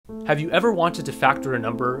Have you ever wanted to factor a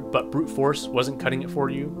number, but brute force wasn't cutting it for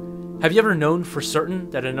you? Have you ever known for certain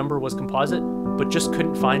that a number was composite, but just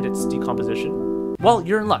couldn't find its decomposition? Well,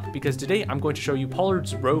 you're in luck, because today I'm going to show you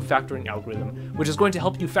Pollard's row factoring algorithm, which is going to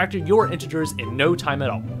help you factor your integers in no time at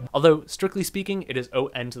all. Although, strictly speaking, it is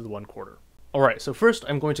O(n⁴). Alright, so first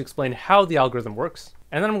I'm going to explain how the algorithm works,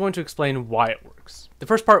 and then I'm going to explain why it works. The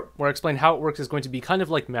first part, where I explain how it works, is going to be kind of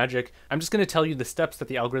like magic. I'm just going to tell you the steps that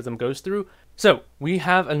the algorithm goes through. So, we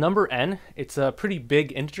have a number n, it's a pretty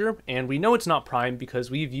big integer, and we know it's not prime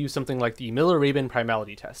because we've used something like the Miller-Rabin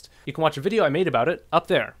primality test. You can watch a video I made about it up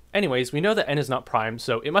there. Anyways, we know that n is not prime,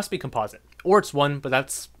 so it must be composite. Or it's 1, but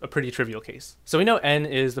that's a pretty trivial case. So we know n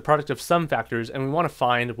is the product of some factors, and we want to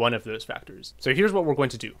find one of those factors. So here's what we're going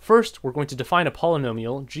to do. First, we're going to define a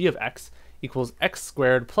polynomial, g of x equals x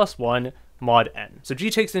squared plus 1 mod n. So g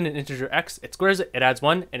takes in an integer x, it squares it, it adds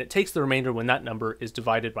 1, and it takes the remainder when that number is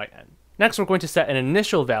divided by n. Next, we're going to set an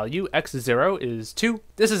initial value, x0 is 2.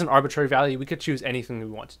 This is an arbitrary value, we could choose anything we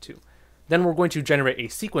wanted to. Then we're going to generate a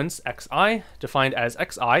sequence, xi, defined as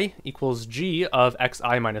xi equals g of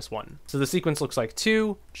xi minus 1. So the sequence looks like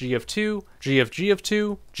 2, g of 2, g of g of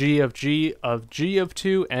 2, g of g of g of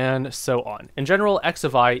 2, and so on. In general, x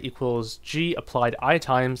of I equals g applied I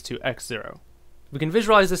times to x0. We can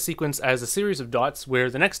visualize this sequence as a series of dots where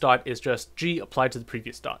the next dot is just g applied to the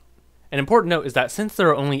previous dot. An important note is that since there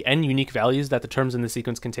are only n unique values that the terms in the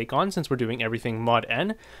sequence can take on, since we're doing everything mod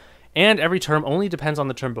n, and every term only depends on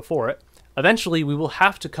the term before it, eventually we will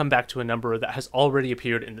have to come back to a number that has already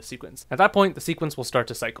appeared in the sequence. At that point, the sequence will start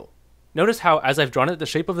to cycle. Notice how, as I've drawn it, the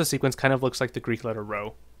shape of the sequence kind of looks like the Greek letter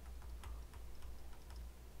rho.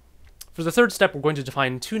 For the third step, we're going to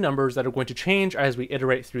define two numbers that are going to change as we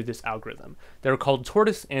iterate through this algorithm. They're called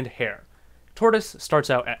tortoise and hare. Tortoise starts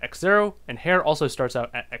out at x0, and hare also starts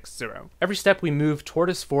out at x0. Every step we move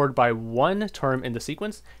tortoise forward by one term in the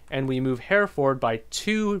sequence, and we move hare forward by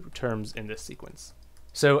two terms in this sequence.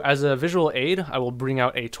 So as a visual aid, I will bring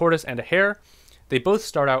out a tortoise and a hare. They both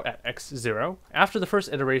start out at x0. After the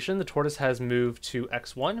first iteration, the tortoise has moved to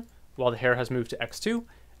x1, while the hare has moved to x2.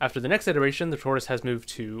 After the next iteration, the tortoise has moved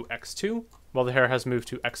to x2, while the hare has moved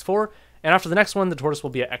to x4. And after the next one, the tortoise will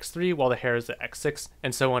be at x3, while the hare is at x6,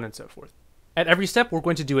 and so on and so forth. At every step, we're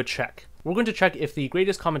going to do a check. We're going to check if the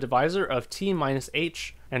greatest common divisor of t minus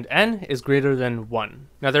h and n is greater than 1.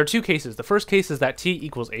 Now there are two cases. The first case is that t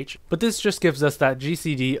equals h, but this just gives us that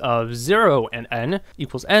GCD of 0 and n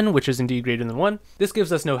equals n, which is indeed greater than 1. This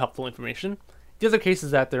gives us no helpful information. The other case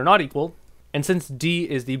is that they're not equal, and since d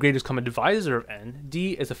is the greatest common divisor of n,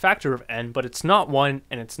 d is a factor of n, but it's not 1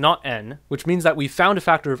 and it's not n, which means that we've found a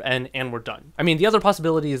factor of n and we're done. I mean, the other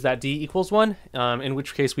possibility is that d equals 1, in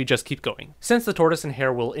which case we just keep going. Since the tortoise and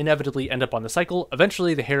hare will inevitably end up on the cycle,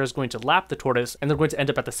 eventually the hare is going to lap the tortoise and they're going to end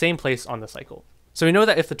up at the same place on the cycle. So we know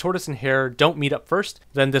that if the tortoise and hare don't meet up first,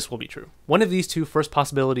 then this will be true. One of these two first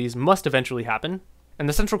possibilities must eventually happen, and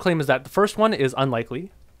the central claim is that the first one is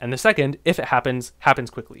unlikely, and the second, if it happens, happens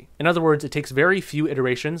quickly. In other words, it takes very few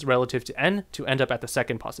iterations relative to n to end up at the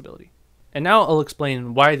second possibility. And now I'll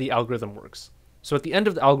explain why the algorithm works. So at the end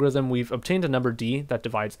of the algorithm, we've obtained a number d that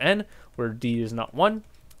divides n, where d is not 1.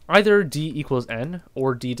 Either d equals n,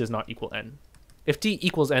 or d does not equal n. If d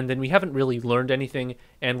equals n, then we haven't really learned anything,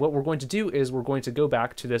 and what we're going to do is we're going to go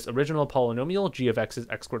back to this original polynomial, g of x is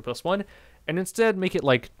x squared plus 1, and instead make it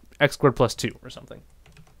like x squared plus 2 or something.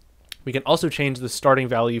 We can also change the starting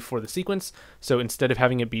value for the sequence, so instead of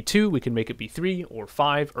having it be 2, we can make it be 3 or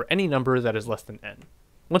 5 or any number that is less than n.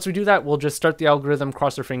 Once we do that, we'll just start the algorithm,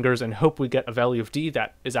 cross our fingers, and hope we get a value of d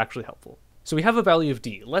that is actually helpful. So we have a value of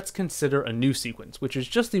d. Let's consider a new sequence, which is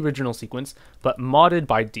just the original sequence, but modded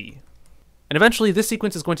by d. And eventually this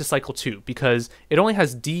sequence is going to cycle too, because it only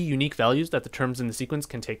has d unique values that the terms in the sequence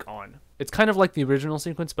can take on. It's kind of like the original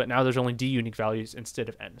sequence, but now there's only d unique values instead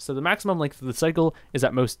of n. So the maximum length of the cycle is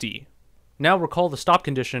at most d. Now recall the stop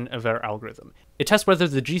condition of our algorithm. It tests whether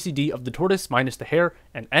the GCD of the tortoise minus the hare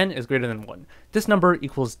and n is greater than 1. This number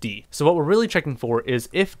equals d. So what we're really checking for is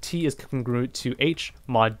if t is congruent to h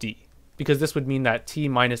mod d, because this would mean that t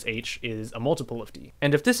minus h is a multiple of d.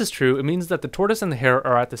 And if this is true, it means that the tortoise and the hare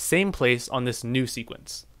are at the same place on this new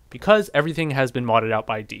sequence, because everything has been modded out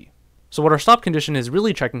by d. So what our stop condition is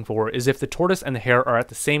really checking for is if the tortoise and the hare are at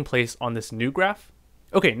the same place on this new graph.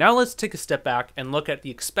 Okay, now let's take a step back and look at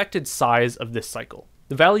the expected size of this cycle.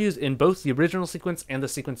 The values in both the original sequence and the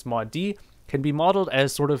sequence mod d can be modeled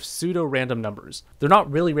as sort of pseudo-random numbers. They're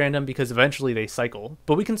not really random because eventually they cycle,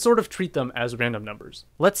 but we can sort of treat them as random numbers.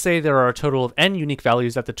 Let's say there are a total of n unique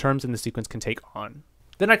values that the terms in the sequence can take on.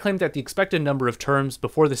 Then I claim that the expected number of terms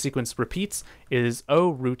before the sequence repeats is O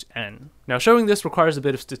root n. Now showing this requires a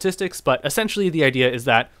bit of statistics, but essentially the idea is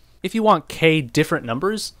that If you want k different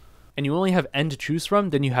numbers, and you only have n to choose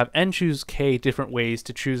from, then you have n choose k different ways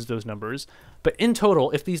to choose those numbers. But in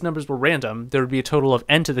total, if these numbers were random, there would be a total of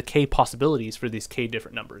n to the k possibilities for these k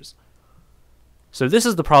different numbers. So this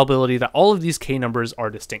is the probability that all of these k numbers are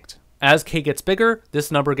distinct. As k gets bigger,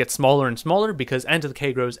 this number gets smaller and smaller because n to the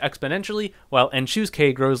k grows exponentially, while n choose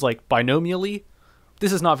k grows like binomially.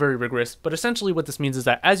 This is not very rigorous, but essentially what this means is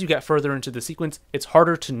that as you get further into the sequence, it's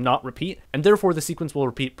harder to not repeat, and therefore the sequence will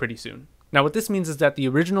repeat pretty soon. Now what this means is that the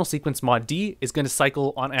original sequence mod d is going to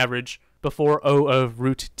cycle on average before O of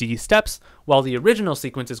root d steps, while the original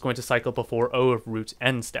sequence is going to cycle before O of root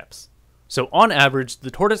n steps. So on average, the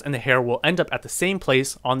tortoise and the hare will end up at the same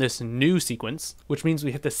place on this new sequence, which means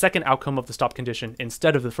we hit the second outcome of the stop condition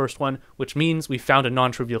instead of the first one, which means we found a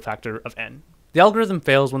non-trivial factor of n. The algorithm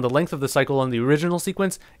fails when the length of the cycle on the original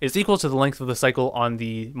sequence is equal to the length of the cycle on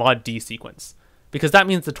the mod d sequence, because that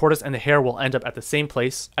means the tortoise and the hare will end up at the same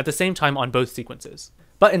place at the same time on both sequences.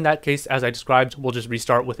 But in that case, as I described, we'll just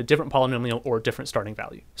restart with a different polynomial or different starting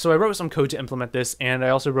value. So I wrote some code to implement this, and I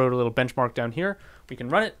also wrote a little benchmark down here. We can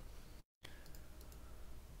run it.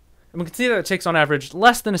 And we can see that it takes on average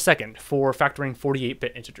less than a second for factoring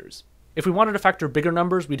 48-bit integers. If we wanted to factor bigger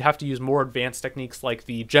numbers, we'd have to use more advanced techniques like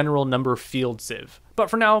the general number field sieve. But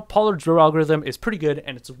for now, Pollard's row algorithm is pretty good,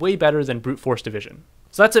 and it's way better than brute force division.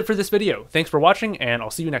 So that's it for this video. Thanks for watching, and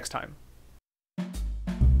I'll see you next time.